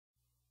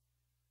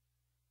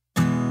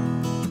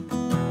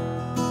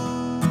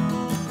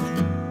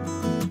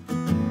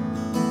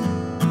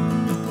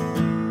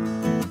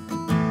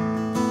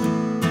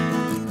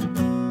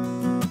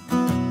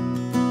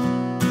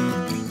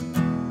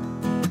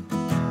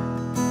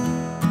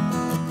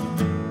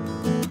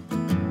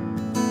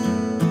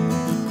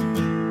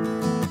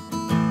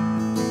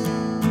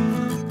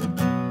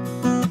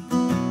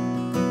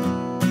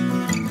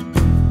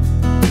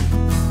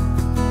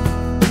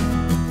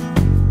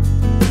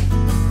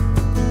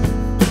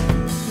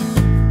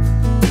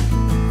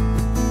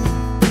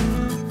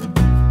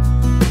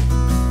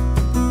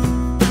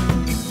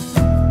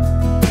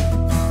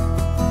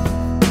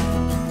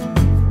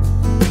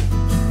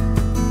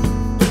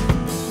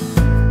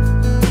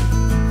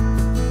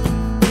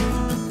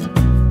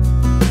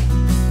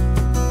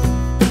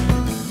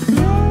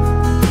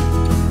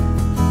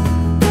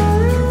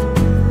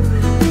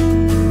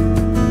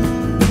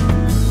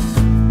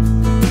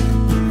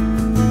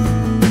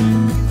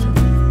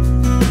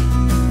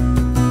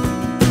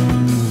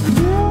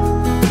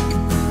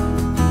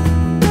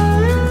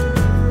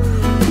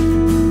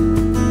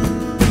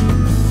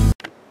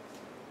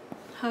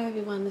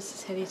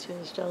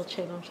lifestyle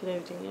channel today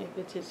we're doing a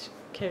vintage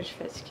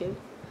Cabbage kid.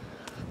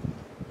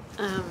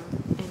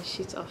 And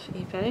she's off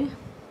eBay.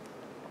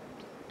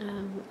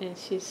 And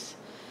she's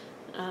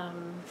a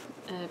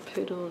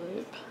poodle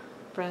loop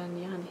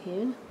brown yarn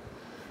here.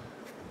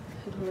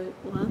 Poodle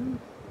loop 1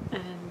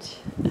 and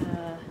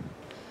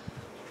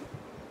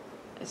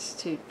it's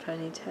 2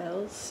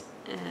 ponytails,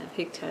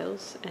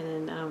 pigtails,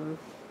 and then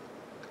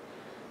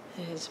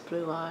there's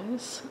blue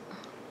eyes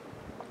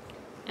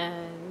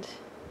and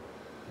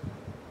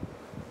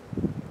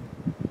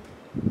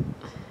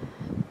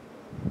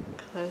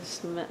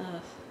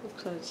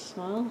closed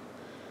smile.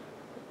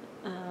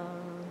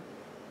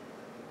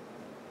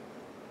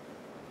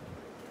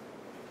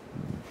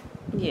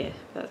 Yeah,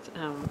 but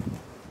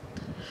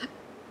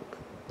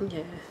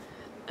yeah,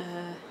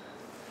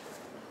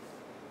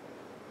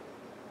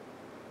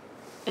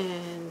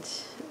 and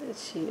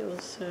she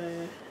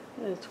also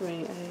is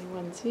wearing a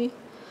onesie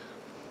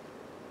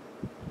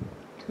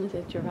with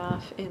a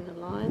giraffe and a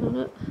lion on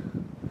it.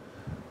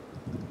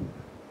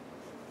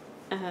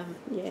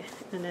 Yeah,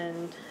 and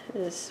then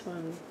there's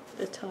one,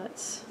 the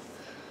tights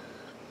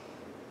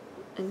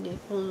and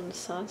nipple on the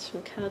sides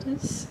from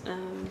Cabbage.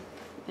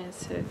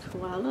 There's a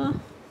koala.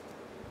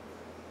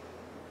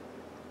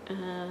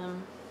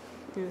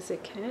 There's a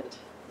cat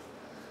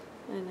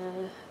and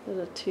a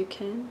little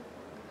toucan.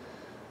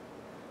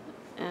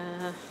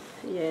 Yeah,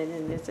 and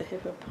then there's a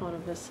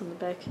hippopotamus on the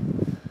back.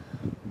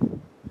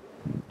 And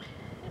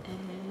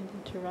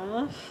a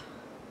giraffe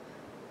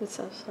that's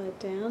upside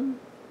down.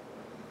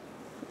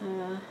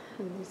 And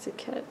there's a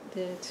cat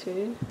there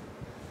too.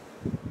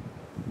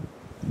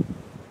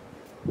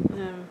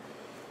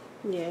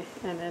 Yeah,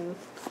 and then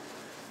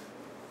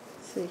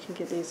so you can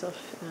get these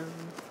off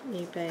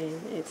eBay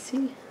and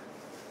Etsy.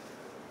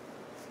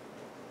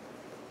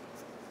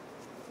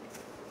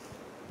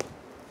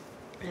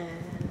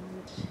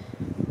 And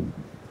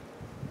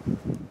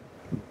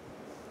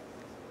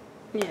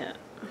yeah,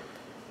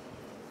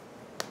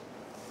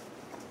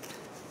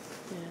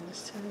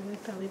 just the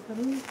belly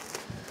button.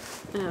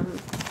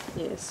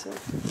 Yeah, so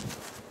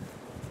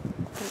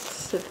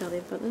that's the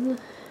belly button.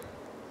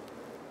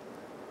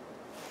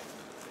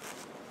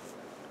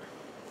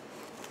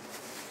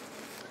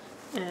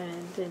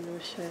 And then we'll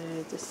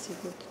show the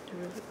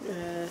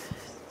signature,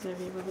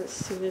 Mary Roberts'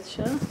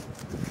 signature.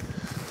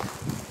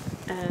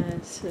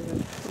 Sort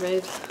of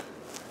red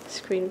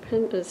screen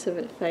print, it's a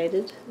bit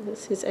faded. It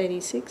says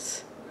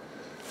 86.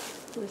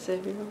 There's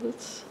Mary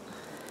Roberts.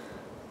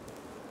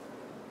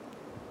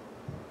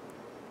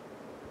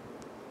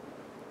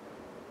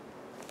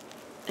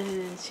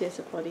 And she has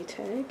a body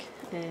tag,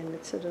 and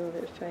it's a little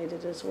bit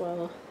faded as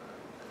well.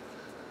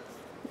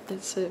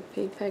 It's a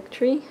bee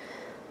factory.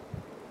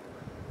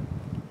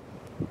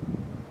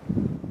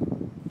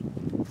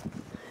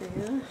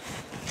 Here.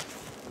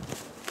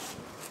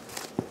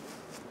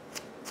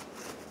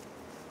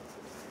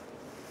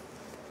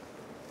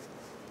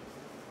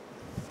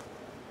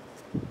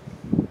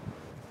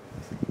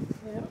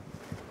 Yep.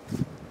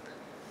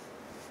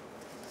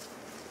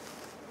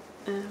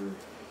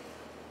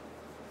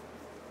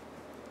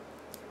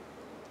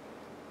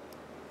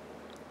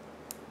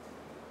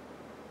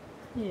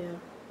 Yeah.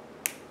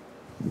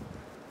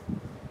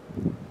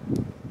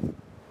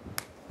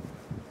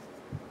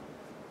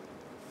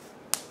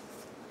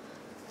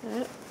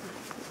 I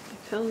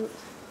can't.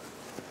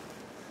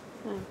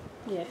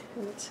 Yeah,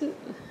 and that's it.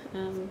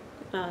 And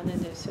then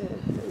there's a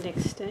neck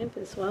stamp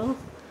as well.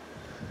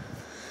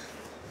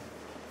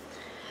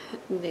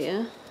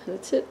 There,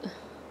 that's it.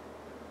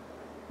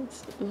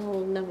 It's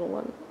all number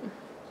 1.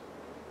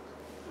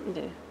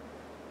 There.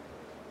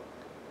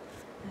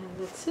 And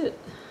that's it.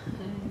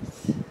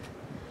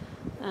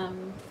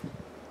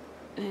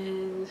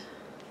 And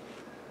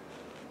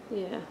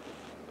yeah,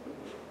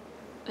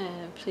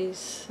 please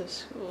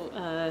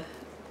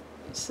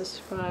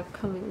subscribe,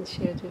 comment and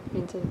share to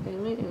friends and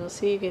family, and I'll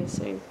see you again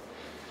soon.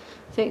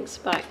 Thanks,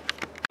 bye.